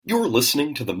You're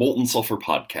listening to the Molten Sulfur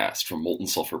Podcast from Molten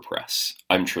Sulfur Press.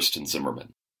 I'm Tristan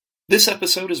Zimmerman. This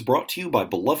episode is brought to you by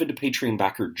beloved Patreon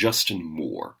backer Justin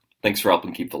Moore. Thanks for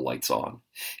helping keep the lights on.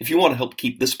 If you want to help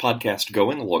keep this podcast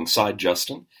going alongside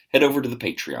Justin, head over to the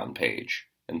Patreon page.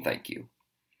 And thank you.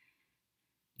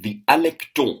 The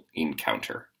Alecton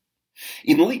Encounter.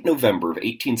 In late November of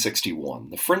 1861,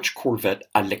 the French corvette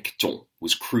Alecton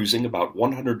was cruising about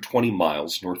 120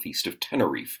 miles northeast of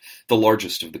Tenerife, the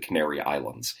largest of the Canary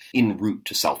Islands, en route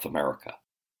to South America.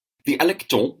 The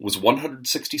Alecton was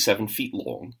 167 feet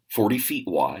long, 40 feet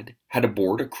wide, had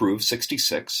aboard a crew of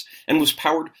 66, and was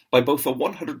powered by both a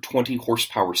 120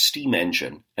 horsepower steam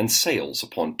engine and sails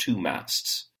upon two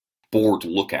masts. Bored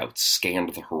lookouts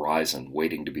scanned the horizon,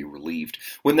 waiting to be relieved,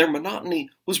 when their monotony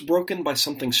was broken by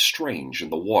something strange in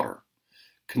the water.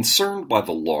 Concerned by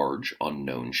the large,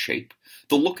 unknown shape,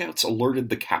 the lookouts alerted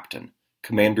the captain,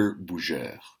 Commander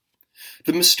Bouguer.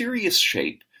 The mysterious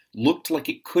shape looked like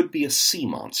it could be a sea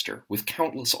monster with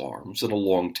countless arms and a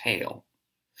long tail.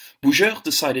 Bouguer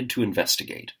decided to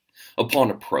investigate.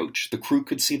 Upon approach, the crew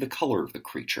could see the color of the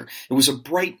creature. It was a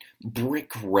bright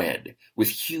brick red, with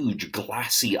huge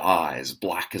glassy eyes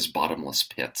black as bottomless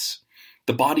pits.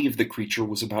 The body of the creature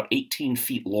was about 18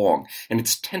 feet long, and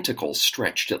its tentacles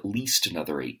stretched at least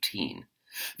another 18.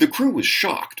 The crew was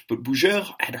shocked, but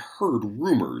Bouguer had heard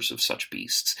rumors of such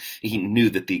beasts. He knew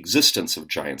that the existence of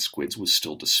giant squids was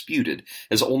still disputed,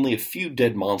 as only a few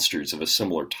dead monsters of a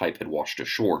similar type had washed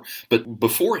ashore, but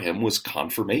before him was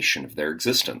confirmation of their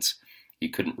existence. He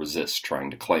couldn't resist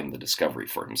trying to claim the discovery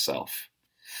for himself.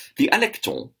 The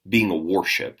Alecton, being a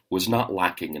warship, was not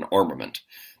lacking in armament.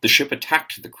 The ship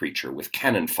attacked the creature with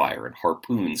cannon fire and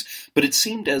harpoons, but it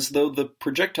seemed as though the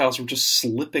projectiles were just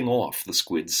slipping off the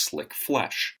squid's slick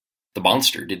flesh. The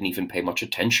monster didn't even pay much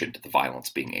attention to the violence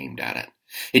being aimed at it.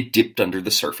 It dipped under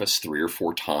the surface 3 or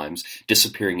 4 times,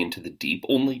 disappearing into the deep,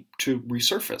 only to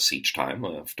resurface each time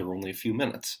after only a few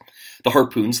minutes. The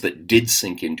harpoons that did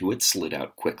sink into it slid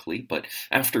out quickly, but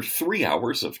after 3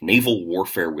 hours of naval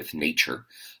warfare with nature,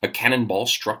 a cannonball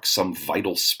struck some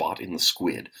vital spot in the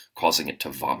squid, causing it to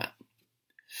vomit.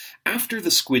 After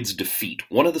the squid's defeat,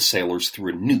 one of the sailors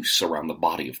threw a noose around the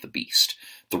body of the beast.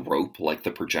 The rope, like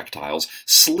the projectiles,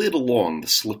 slid along the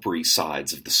slippery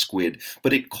sides of the squid,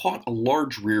 but it caught a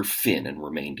large rear fin and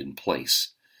remained in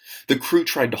place. The crew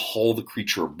tried to haul the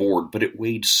creature aboard, but it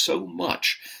weighed so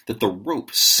much that the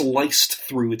rope sliced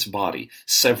through its body,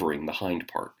 severing the hind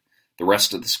part. The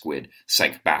rest of the squid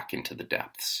sank back into the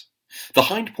depths. The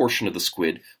hind portion of the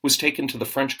squid was taken to the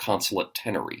French consul at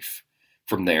Tenerife.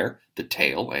 From there, the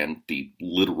tail, and the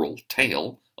literal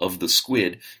tail, of the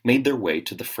squid made their way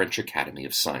to the French Academy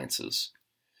of Sciences.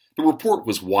 The report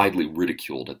was widely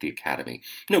ridiculed at the Academy.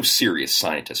 No serious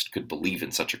scientist could believe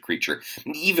in such a creature,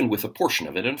 even with a portion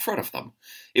of it in front of them.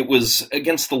 It was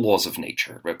against the laws of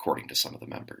nature, according to some of the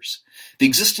members. The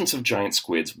existence of giant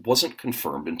squids wasn't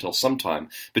confirmed until sometime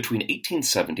between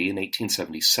 1870 and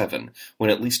 1877, when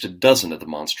at least a dozen of the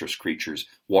monstrous creatures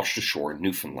washed ashore in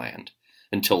Newfoundland.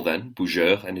 Until then,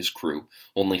 Bouguer and his crew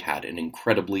only had an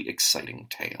incredibly exciting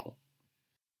tale.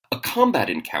 A combat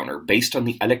encounter based on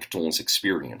the Alecton's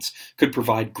experience could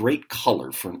provide great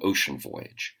color for an ocean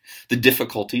voyage. The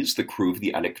difficulties the crew of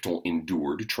the Alecton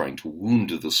endured trying to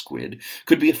wound the squid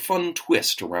could be a fun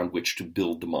twist around which to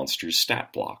build the monster's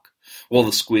stat block. While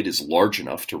the squid is large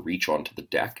enough to reach onto the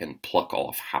deck and pluck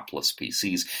off hapless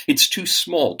PCs, it's too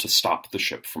small to stop the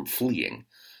ship from fleeing.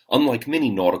 Unlike many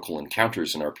nautical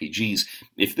encounters in RPGs,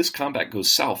 if this combat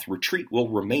goes south, retreat will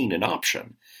remain an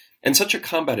option. And such a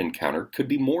combat encounter could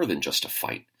be more than just a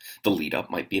fight. The lead-up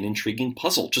might be an intriguing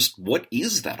puzzle. Just what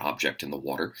is that object in the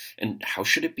water, and how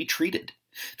should it be treated?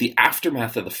 The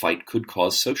aftermath of the fight could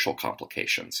cause social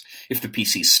complications. If the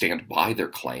PCs stand by their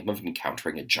claim of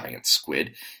encountering a giant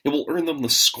squid, it will earn them the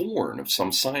scorn of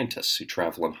some scientists who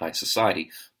travel in high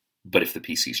society. But if the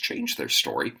PCs change their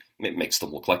story, it makes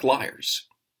them look like liars.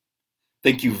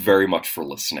 Thank you very much for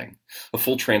listening. A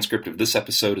full transcript of this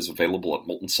episode is available at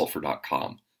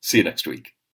moltensulfur.com. See you next week.